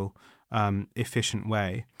managerial, efficient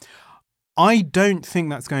way. I don't think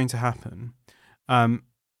that's going to happen,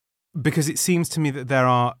 because it seems to me that there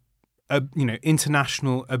are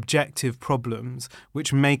international objective problems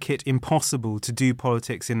which make it impossible to do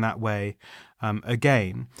politics in that way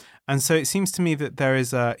again. And so it seems to me that there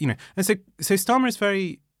is and so Starmer is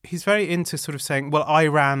he's very into sort of saying, well, I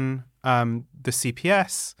ran the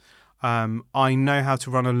CPS, I know how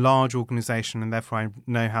to run a large organisation, and therefore I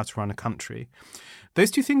know how to run a country.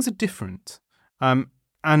 Those two things are different.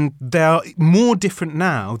 And they're more different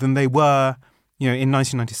now than they were, in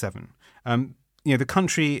 1997. The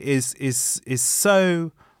country is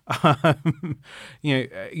so, and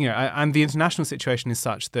the international situation is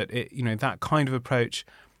such that it, that kind of approach,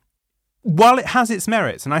 while it has its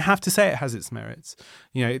merits, and I have to say it has its merits,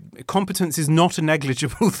 competence is not a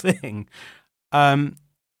negligible thing.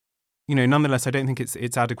 Nonetheless, I don't think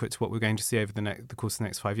it's adequate to what we're going to see over the course of the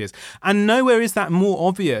next 5 years. And nowhere is that more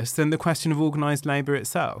obvious than the question of organised labour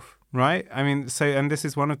itself, right? I mean, and this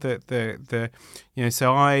is one of the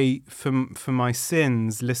so I, for my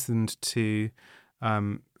sins, listened to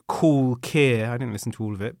Call Keir. I didn't listen to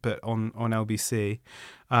all of it, but on LBC.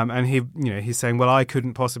 And he's saying, well, I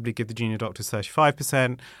couldn't possibly give the junior doctors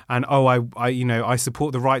 35%, and I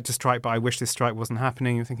support the right to strike, but I wish this strike wasn't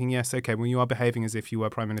happening. You're thinking, yes, okay, well, you are behaving as if you were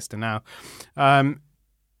Prime Minister now.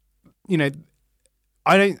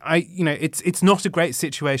 it's not a great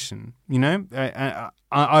situation.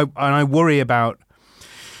 I worry about.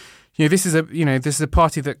 This is a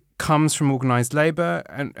party that comes from organised labour,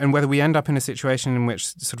 and whether we end up in a situation in which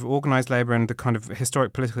sort of organised labour and the kind of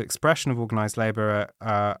historic political expression of organised labour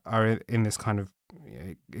are in this kind of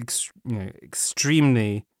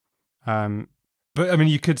extremely. But I mean,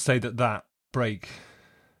 you could say that break.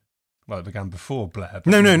 Well, it began before Blair.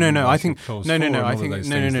 No. I think no. I think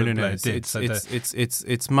no.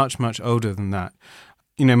 It's much older than that.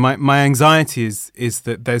 My anxiety is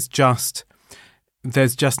that there's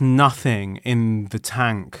just nothing in the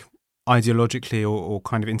tank ideologically or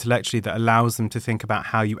kind of intellectually that allows them to think about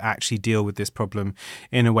how you actually deal with this problem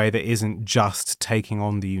in a way that isn't just taking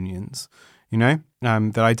on the unions.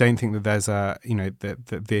 That I don't think that there's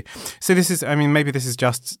so this is, I mean, maybe this is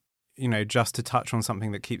just to touch on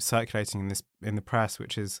something that keeps circulating in the press,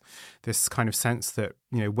 which is this kind of sense that,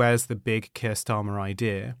 where's the big Keir Starmer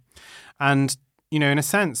idea? And, in a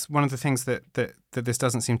sense, one of the things that this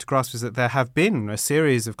doesn't seem to grasp is that there have been a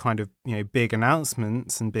series of kind of, big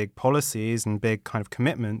announcements and big policies and big kind of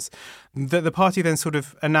commitments that the party then sort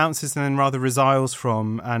of announces and then rather resiles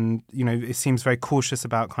from, and, it seems very cautious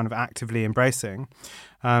about kind of actively embracing.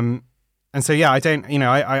 And so, yeah, I don't,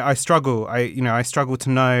 I struggle. I struggle to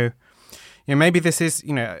know, maybe this is,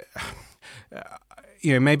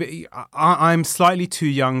 maybe I'm slightly too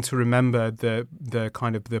young to remember the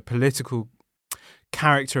kind of the political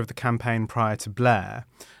character of the campaign prior to Blair.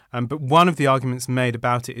 But one of the arguments made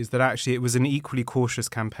about it is that actually it was an equally cautious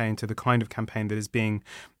campaign to the kind of campaign that is being,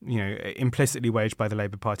 implicitly waged by the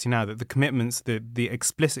Labour Party now, that the commitments, the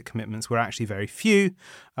explicit commitments were actually very few,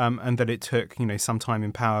 and that it took, some time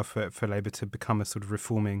in power for Labour to become a sort of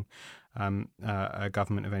reforming a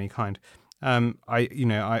government of any kind. I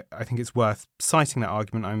think it's worth citing that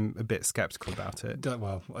argument. I'm a bit sceptical about it.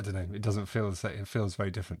 Well, I don't know. It doesn't feel the same. It feels very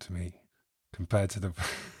different to me compared to the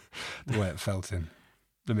way it felt in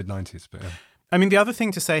the mid-90s. But I mean, the other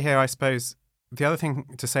thing to say here, I suppose,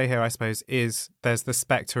 is there's the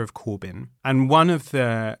spectre of Corbyn. And one of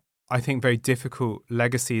the, I think, very difficult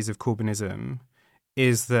legacies of Corbynism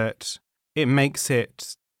is that it makes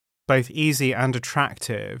it both easy and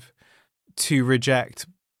attractive to reject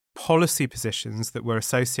policy positions that were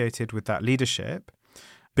associated with that leadership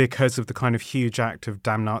because of the kind of huge act of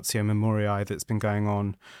damnatio memoriae that's been going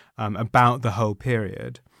on about the whole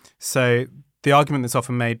period. So the argument that's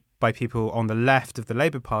often made by people on the left of the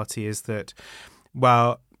Labour Party is that,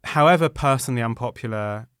 well, however personally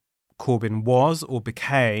unpopular Corbyn was or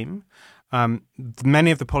became,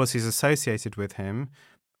 many of the policies associated with him,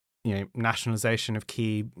 nationalisation of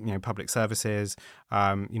key, public services,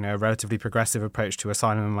 a relatively progressive approach to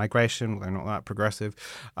asylum and migration, although not that progressive,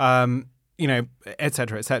 et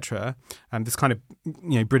cetera, this kind of,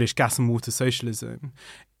 British gas and water socialism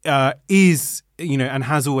is, and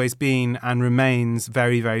has always been and remains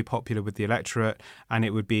very, very popular with the electorate. And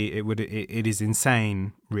it is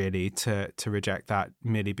insane, really, to reject that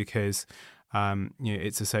merely because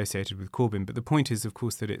it's associated with Corbyn. But the point is, of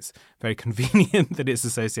course, that it's very convenient that it's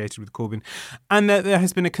associated with Corbyn, and that there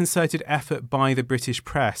has been a concerted effort by the British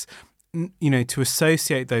press, to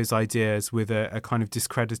associate those ideas with a kind of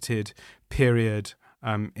discredited period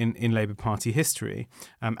in Labour Party history,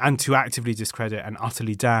 and to actively discredit and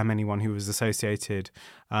utterly damn anyone who was associated,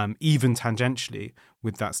 even tangentially,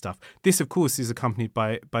 with that stuff. This, of course, is accompanied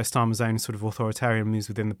by Starmer's own sort of authoritarian moves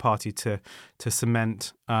within the party to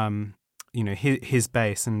cement his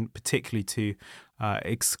base, and particularly to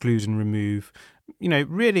exclude and remove,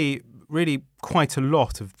 really quite a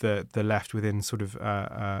lot of the left within sort of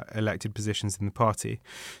elected positions in the party.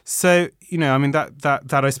 So, I mean, that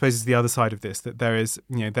I suppose is the other side of this, that there is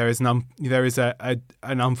an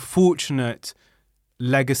unfortunate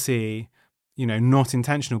legacy, not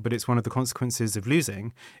intentional, but it's one of the consequences of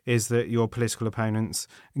losing, is that your political opponents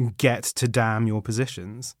get to damn your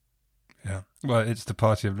positions. Yeah. Well, it's the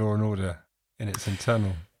party of law and order in its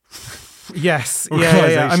internal. Yes.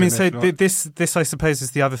 Yeah. I mean, so this, I suppose,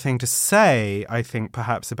 is the other thing to say, I think,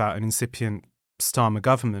 perhaps about an incipient Starmer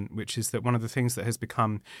government, which is that one of the things that has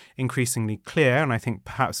become increasingly clear, and I think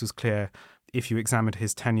perhaps was clear if you examined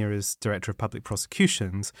his tenure as Director of Public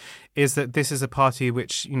Prosecutions, is that this is a party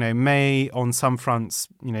which, may on some fronts,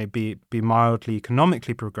 be mildly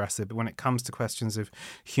economically progressive, but when it comes to questions of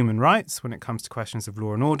human rights, when it comes to questions of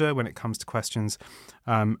law and order, when it comes to questions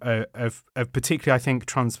of particularly, I think,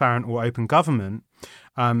 transparent or open government,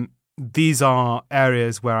 these are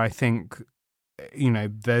areas where I think,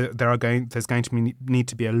 there's going to need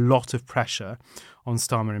to be a lot of pressure on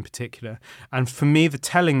Starmer in particular. And for me, the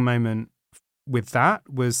telling moment with that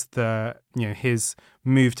was his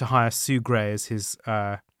move to hire Sue Gray as his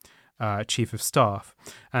chief of staff.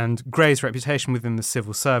 And Gray's reputation within the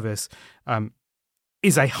civil service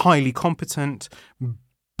is a highly competent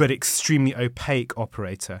but extremely opaque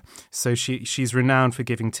operator. So she's renowned for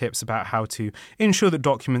giving tips about how to ensure that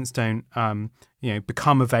documents don't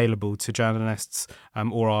become available to journalists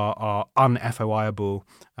or are un-FOIable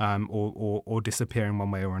or disappear in one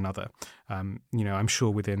way or another. I'm sure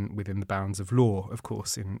within the bounds of law, of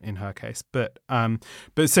course, in her case. But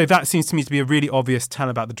so that seems to me to be a really obvious tell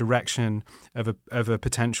about the direction of a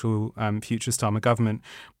potential future Starmer government.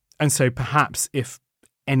 And so perhaps if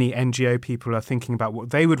any NGO people are thinking about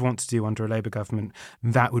what they would want to do under a Labour government,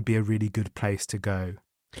 that would be a really good place to go.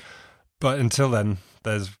 But until then,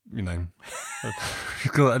 there's, we've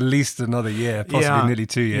got at least another year, possibly nearly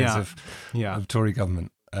 2 years of Tory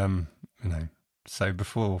government. So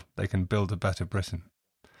before they can build a better Britain,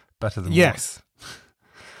 better than yes.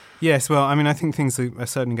 Yes, well, I mean, I think things are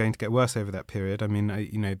certainly going to get worse over that period. I mean,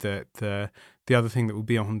 the other thing that will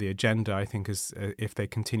be on the agenda, I think, is if they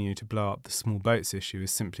continue to blow up the small boats issue,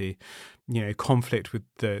 is simply, conflict with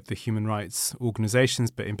the human rights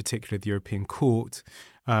organisations, but in particular the European Court.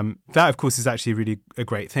 That, of course, is actually really a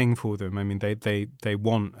great thing for them. I mean, they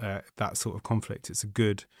want that sort of conflict. It's a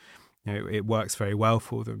good, it works very well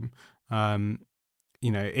for them.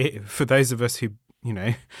 For those of us who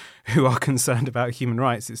are concerned about human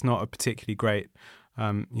rights, it's not a particularly great,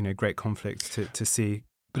 great conflict to see.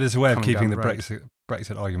 But it's a way of keeping the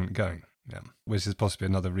Brexit argument going, which is possibly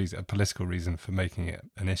another reason, a political reason for making it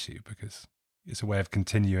an issue, because it's a way of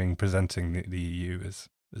continuing presenting the EU as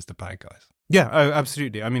the bad guys. Yeah, oh,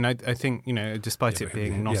 absolutely. I mean, I think, despite it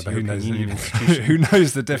being not a European Union institution, who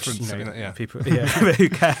knows the difference? Which, people, but who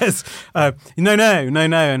cares? No.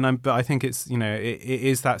 But I think it's, it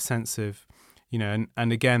is that sense of, and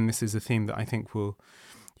again, this is a theme that I think will,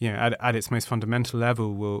 at its most fundamental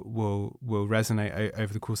level, will resonate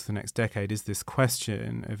over the course of the next decade. Is this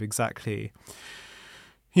question of exactly,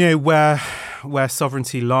 where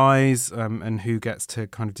sovereignty lies and who gets to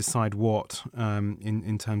kind of decide what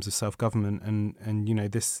in terms of self-government, and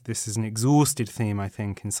this is an exhausted theme, I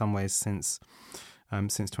think, in some ways since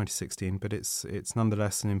 2016, but it's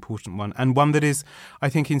nonetheless an important one, and one that is, I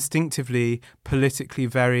think, instinctively politically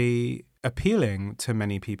very appealing to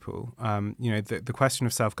many people. The question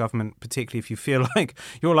of self-government, particularly if you feel like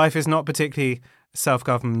your life is not particularly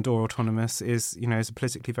self-governed or autonomous, is a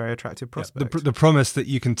politically very attractive prospect. The promise that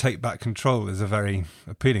you can take back control is a very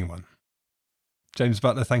appealing one. James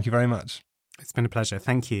Butler, thank you very much. It's been a pleasure.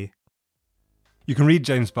 Thank you. You can read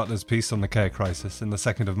James Butler's piece on the Care Crisis in the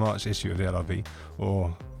 2nd of March issue of the LRB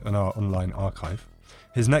or in our online archive.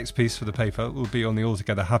 His next piece for the paper will be on the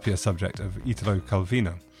altogether happier subject of Italo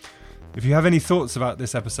Calvino. If you have any thoughts about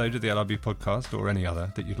this episode of the LRB podcast or any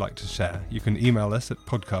other that you'd like to share, you can email us at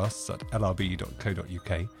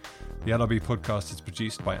podcasts@lrb.co.uk. The LRB podcast is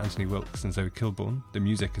produced by Anthony Wilkes and Zoe Kilbourne. The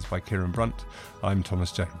music is by Kieran Brunt. I'm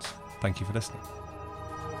Thomas Jones. Thank you for listening.